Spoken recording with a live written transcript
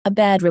A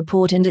bad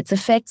report and its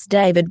effects.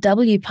 David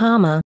W.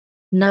 Palmer,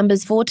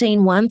 Numbers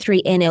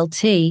 14:13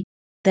 NLT.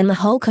 Then the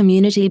whole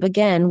community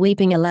began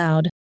weeping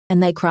aloud,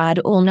 and they cried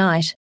all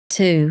night.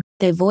 2.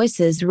 Their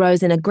voices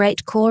rose in a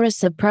great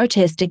chorus of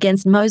protest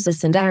against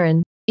Moses and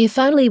Aaron. If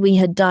only we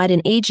had died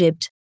in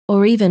Egypt,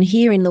 or even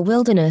here in the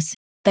wilderness,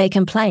 they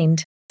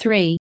complained.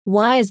 3.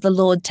 Why is the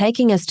Lord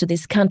taking us to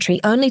this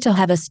country only to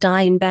have us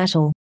die in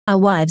battle? Our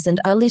wives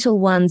and our little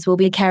ones will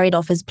be carried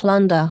off as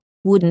plunder.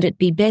 Wouldn't it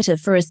be better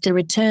for us to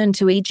return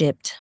to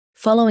Egypt?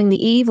 Following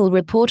the evil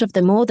report of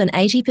the more than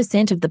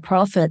 80% of the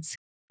prophets,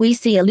 we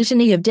see a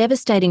litany of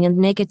devastating and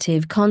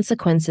negative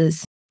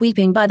consequences.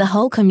 Weeping by the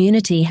whole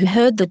community who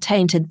heard the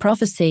tainted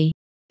prophecy.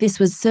 This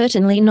was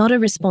certainly not a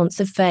response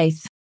of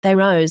faith. They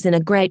rose in a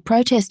great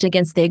protest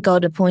against their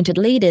God-appointed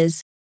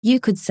leaders, you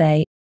could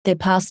say, their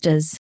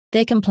pastors.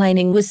 Their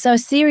complaining was so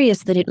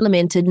serious that it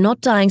lamented not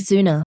dying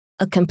sooner,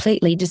 a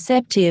completely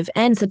deceptive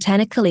and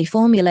satanically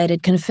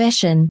formulated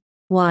confession.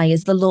 Why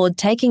is the Lord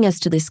taking us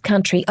to this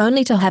country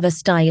only to have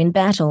us die in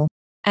battle?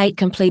 8.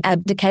 Complete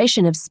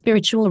abdication of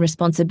spiritual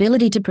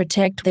responsibility to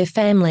protect their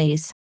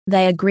families.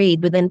 They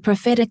agreed with and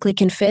prophetically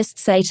confessed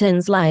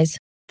Satan's lies,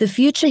 the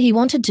future he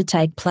wanted to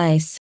take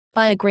place.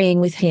 By agreeing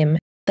with him,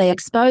 they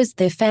exposed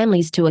their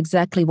families to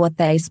exactly what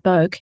they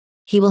spoke.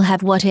 He will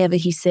have whatever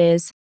he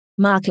says.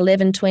 Mark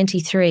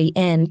 11:23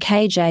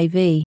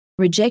 NKJV.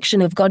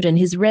 Rejection of God and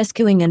his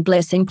rescuing and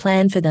blessing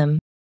plan for them.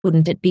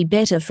 Wouldn't it be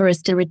better for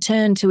us to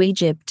return to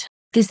Egypt?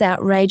 This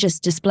outrageous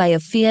display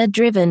of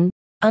fear-driven,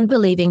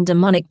 unbelieving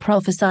demonic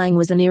prophesying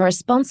was an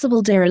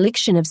irresponsible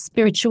dereliction of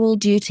spiritual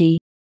duty,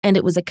 and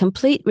it was a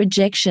complete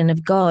rejection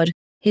of God,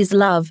 his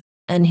love,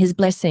 and his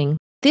blessing.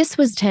 This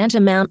was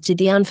tantamount to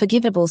the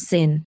unforgivable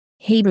sin.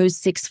 Hebrews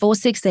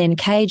 6:4-6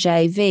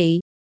 NKJV.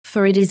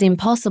 For it is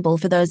impossible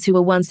for those who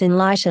were once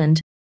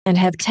enlightened, and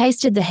have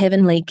tasted the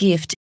heavenly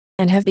gift,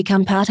 and have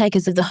become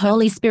partakers of the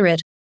Holy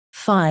Spirit.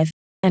 5.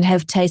 And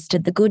have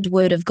tasted the good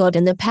word of God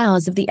and the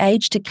powers of the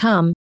age to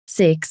come.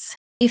 6.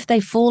 If they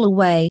fall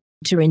away,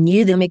 to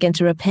renew them again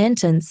to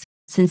repentance,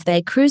 since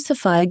they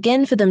crucify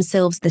again for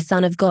themselves the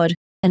Son of God,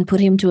 and put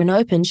him to an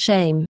open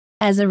shame.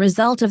 As a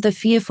result of the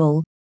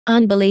fearful,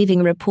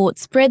 unbelieving report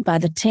spread by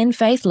the 10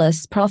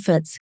 faithless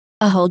prophets,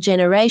 a whole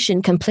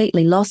generation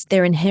completely lost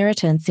their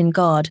inheritance in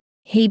God.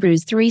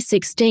 Hebrews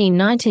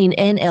 3:16-19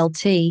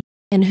 NLT.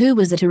 And who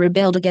was it who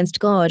rebelled against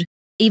God,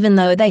 even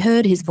though they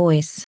heard his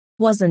voice?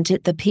 Wasn't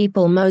it the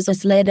people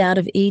Moses led out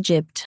of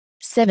Egypt?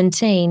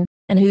 17.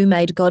 And who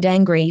made God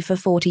angry for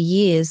 40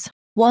 years?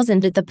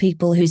 Wasn't it the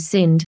people who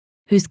sinned,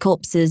 whose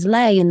corpses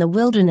lay in the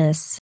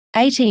wilderness?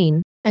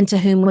 18. And to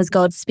whom was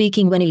God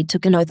speaking when he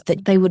took an oath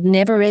that they would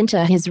never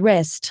enter his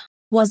rest?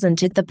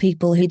 Wasn't it the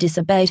people who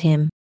disobeyed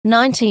him?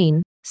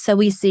 19. So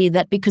we see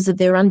that because of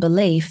their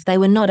unbelief they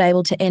were not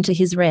able to enter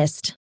his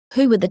rest.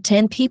 Who were the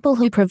 10 people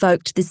who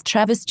provoked this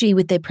travesty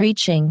with their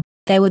preaching?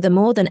 They were the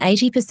more than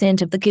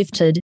 80% of the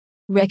gifted,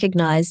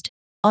 recognized,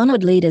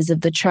 honored leaders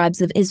of the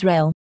tribes of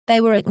Israel. They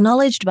were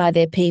acknowledged by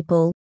their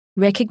people,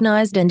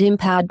 recognized and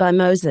empowered by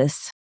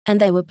Moses, and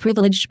they were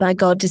privileged by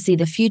God to see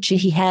the future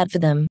he had for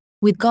them.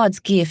 With God's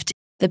gift,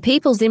 the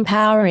people's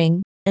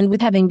empowering, and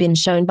with having been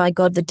shown by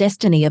God the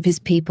destiny of his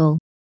people,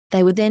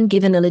 they were then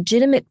given a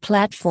legitimate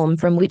platform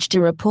from which to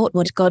report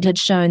what God had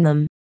shown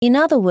them. In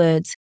other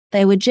words,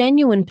 they were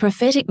genuine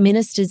prophetic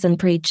ministers and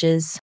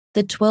preachers.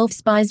 The 12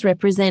 spies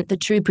represent the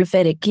true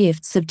prophetic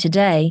gifts of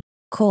today,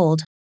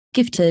 called,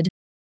 gifted,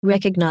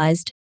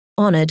 recognized,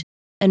 honored,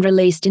 and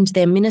released into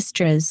their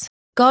ministries.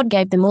 God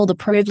gave them all the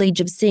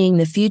privilege of seeing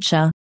the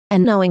future,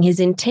 and knowing his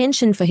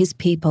intention for his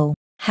people.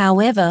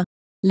 However,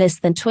 less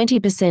than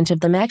 20% of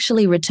them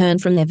actually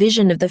returned from their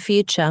vision of the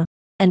future,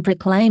 and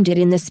proclaimed it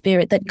in the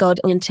spirit that God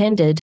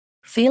intended,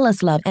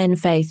 fearless love and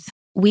faith.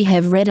 We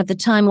have read of the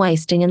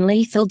time-wasting and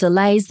lethal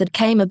delays that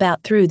came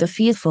about through the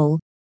fearful,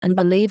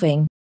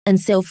 unbelieving, and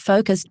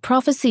self-focused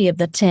prophecy of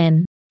the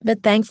 10,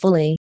 but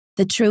thankfully,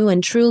 the true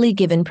and truly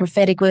given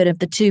prophetic word of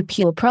the 2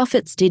 pure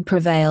prophets did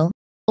prevail,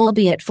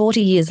 albeit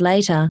 40 years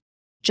later.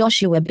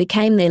 Joshua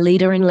became their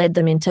leader and led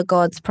them into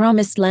God's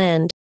promised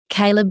land.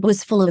 Caleb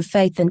was full of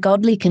faith and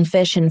godly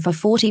confession for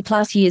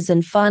 40+ years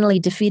and finally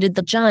defeated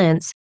the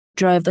giants,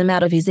 drove them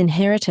out of his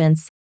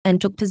inheritance, and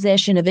took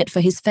possession of it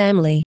for his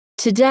family.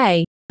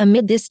 Today,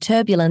 amid this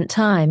turbulent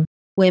time,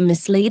 where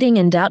misleading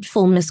and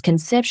doubtful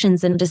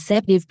misconceptions and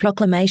deceptive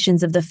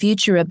proclamations of the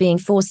future are being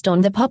forced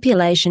on the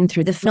population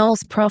through the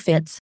false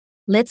prophets,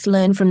 let's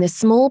learn from the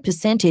small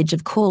percentage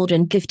of called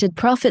and gifted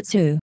prophets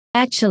who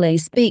actually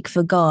speak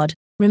for God.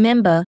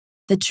 Remember,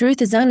 the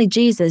truth is only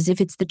Jesus if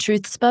it's the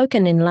truth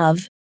spoken in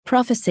love.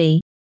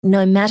 Prophecy,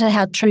 no matter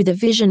how true the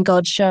vision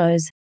God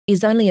shows,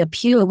 is only a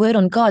pure word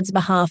on God's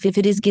behalf if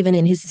it is given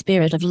in his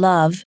spirit of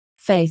love,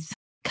 faith,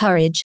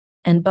 courage,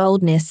 and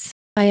boldness.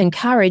 I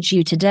encourage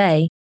you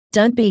today,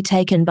 don't be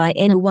taken by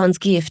anyone's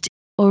gift,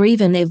 or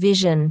even their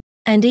vision,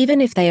 and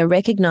even if they are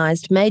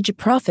recognized major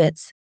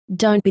prophets,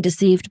 don't be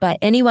deceived by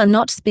anyone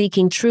not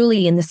speaking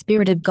truly in the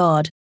Spirit of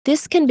God.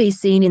 This can be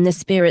seen in the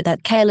spirit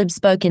that Caleb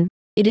spoke in.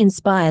 It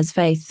inspires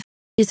faith,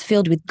 is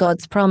filled with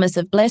God's promise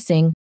of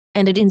blessing,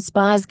 and it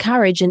inspires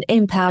courage and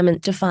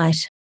empowerment to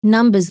fight.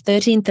 Numbers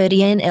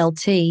 13:30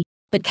 NLT.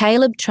 But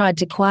Caleb tried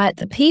to quiet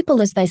the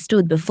people as they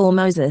stood before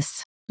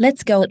Moses.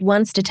 "Let's go at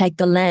once to take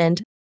the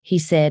land," he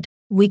said.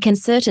 "We can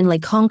certainly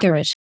conquer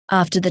it."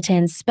 After the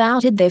 10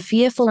 spouted their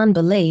fearful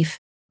unbelief,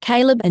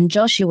 Caleb and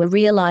Joshua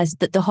realized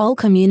that the whole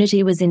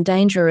community was in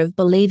danger of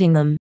believing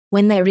them.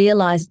 When they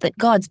realized that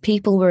God's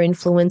people were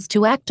influenced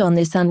to act on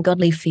this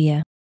ungodly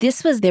fear,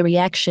 this was their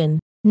reaction.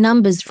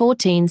 Numbers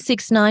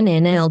 14:6-9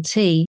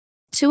 NLT.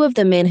 Two of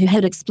the men who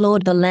had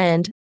explored the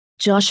land,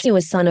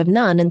 Joshua son of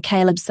Nun and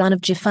Caleb son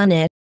of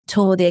Jephunneh,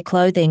 tore their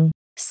clothing.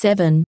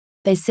 7.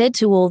 They said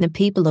to all the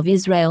people of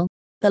Israel,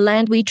 "The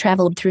land we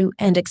traveled through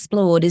and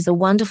explored is a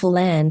wonderful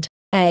land."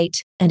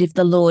 8. And if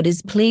the Lord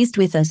is pleased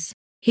with us,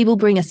 he will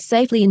bring us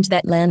safely into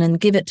that land and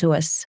give it to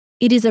us.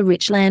 It is a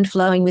rich land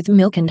flowing with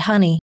milk and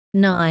honey.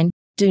 9.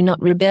 Do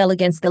not rebel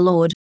against the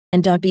Lord,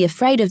 and don't be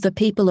afraid of the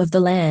people of the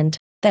land.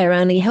 They are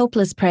only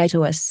helpless prey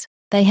to us.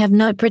 They have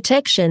no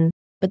protection,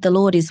 but the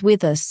Lord is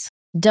with us.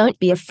 Don't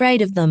be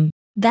afraid of them.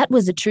 That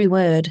was a true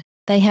word.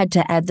 They had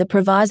to add the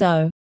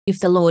proviso, if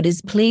the Lord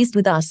is pleased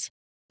with us.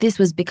 This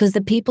was because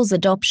the people's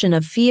adoption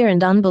of fear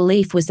and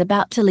unbelief was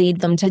about to lead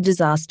them to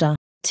disaster.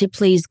 To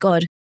please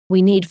God,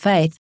 we need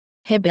faith.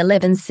 Heb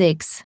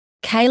 11:6.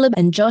 Caleb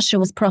and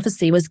Joshua's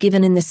prophecy was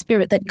given in the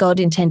spirit that God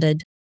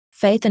intended.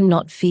 Faith and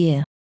not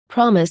fear.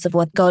 Promise of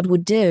what God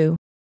would do,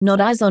 not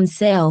eyes on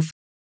self.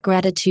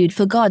 Gratitude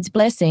for God's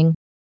blessing,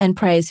 and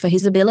praise for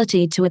his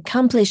ability to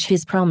accomplish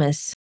his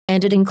promise.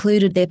 And it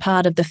included their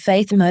part of the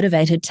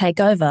faith-motivated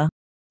takeover.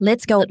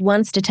 "Let's go at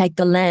once to take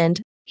the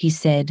land," he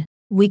said.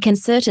 "We can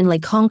certainly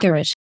conquer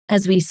it."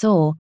 As we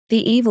saw,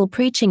 the evil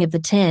preaching of the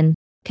 10,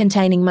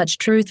 containing much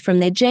truth from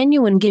their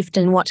genuine gift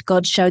and what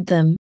God showed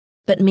them,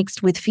 but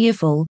mixed with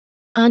fearful,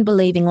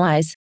 unbelieving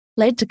lies,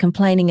 led to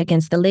complaining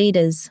against the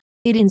leaders.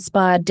 It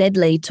inspired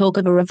deadly talk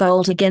of a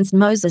revolt against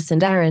Moses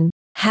and Aaron.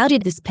 How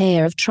did this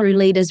pair of true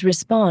leaders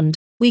respond?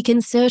 We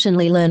can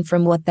certainly learn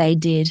from what they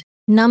did.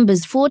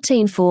 Numbers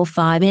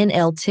 14:4-5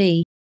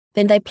 NLT.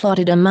 Then they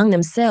plotted among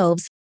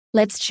themselves,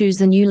 "Let's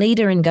choose a new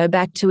leader and go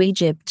back to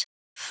Egypt."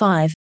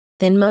 5.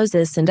 Then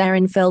Moses and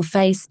Aaron fell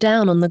face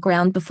down on the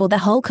ground before the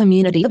whole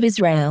community of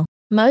Israel.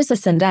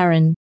 Moses and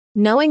Aaron,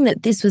 knowing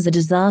that this was a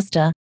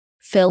disaster,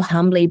 fell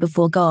humbly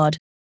before God.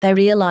 They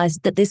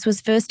realized that this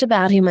was first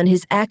about him and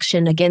his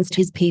action against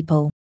his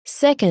people.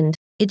 Second,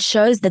 it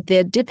shows that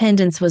their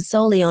dependence was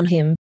solely on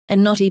him,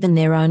 and not even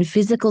their own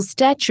physical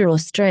stature or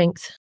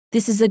strength.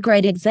 This is a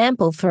great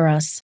example for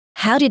us.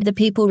 How did the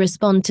people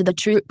respond to the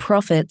true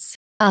prophets?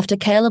 After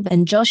Caleb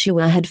and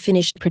Joshua had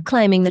finished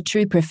proclaiming the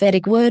true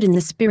prophetic word in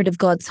the spirit of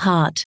God's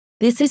heart,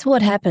 this is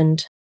what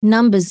happened.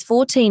 Numbers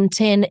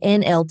 14:10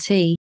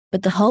 NLT.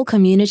 But the whole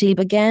community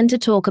began to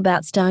talk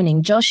about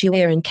stoning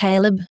Joshua and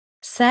Caleb.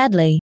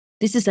 Sadly,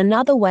 this is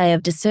another way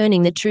of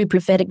discerning the true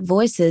prophetic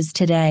voices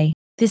today.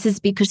 This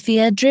is because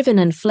fear-driven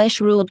and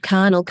flesh-ruled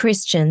carnal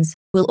Christians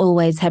will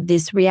always have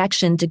this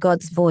reaction to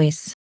God's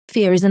voice.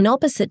 Fear is an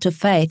opposite to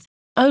faith.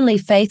 Only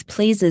faith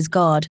pleases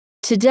God.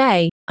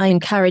 Today, I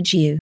encourage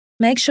you,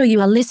 make sure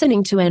you are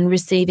listening to and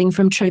receiving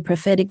from true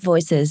prophetic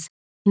voices,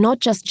 not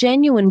just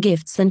genuine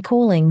gifts and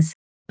callings,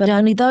 but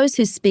only those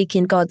who speak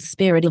in God's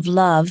spirit of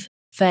love,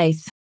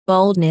 faith,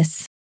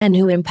 boldness, and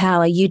who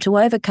empower you to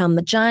overcome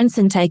the giants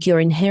and take your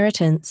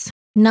inheritance.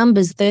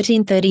 Numbers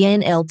 13:30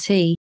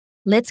 NLT.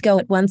 Let's go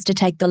at once to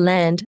take the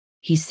land,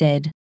 he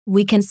said.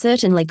 We can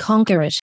certainly conquer it.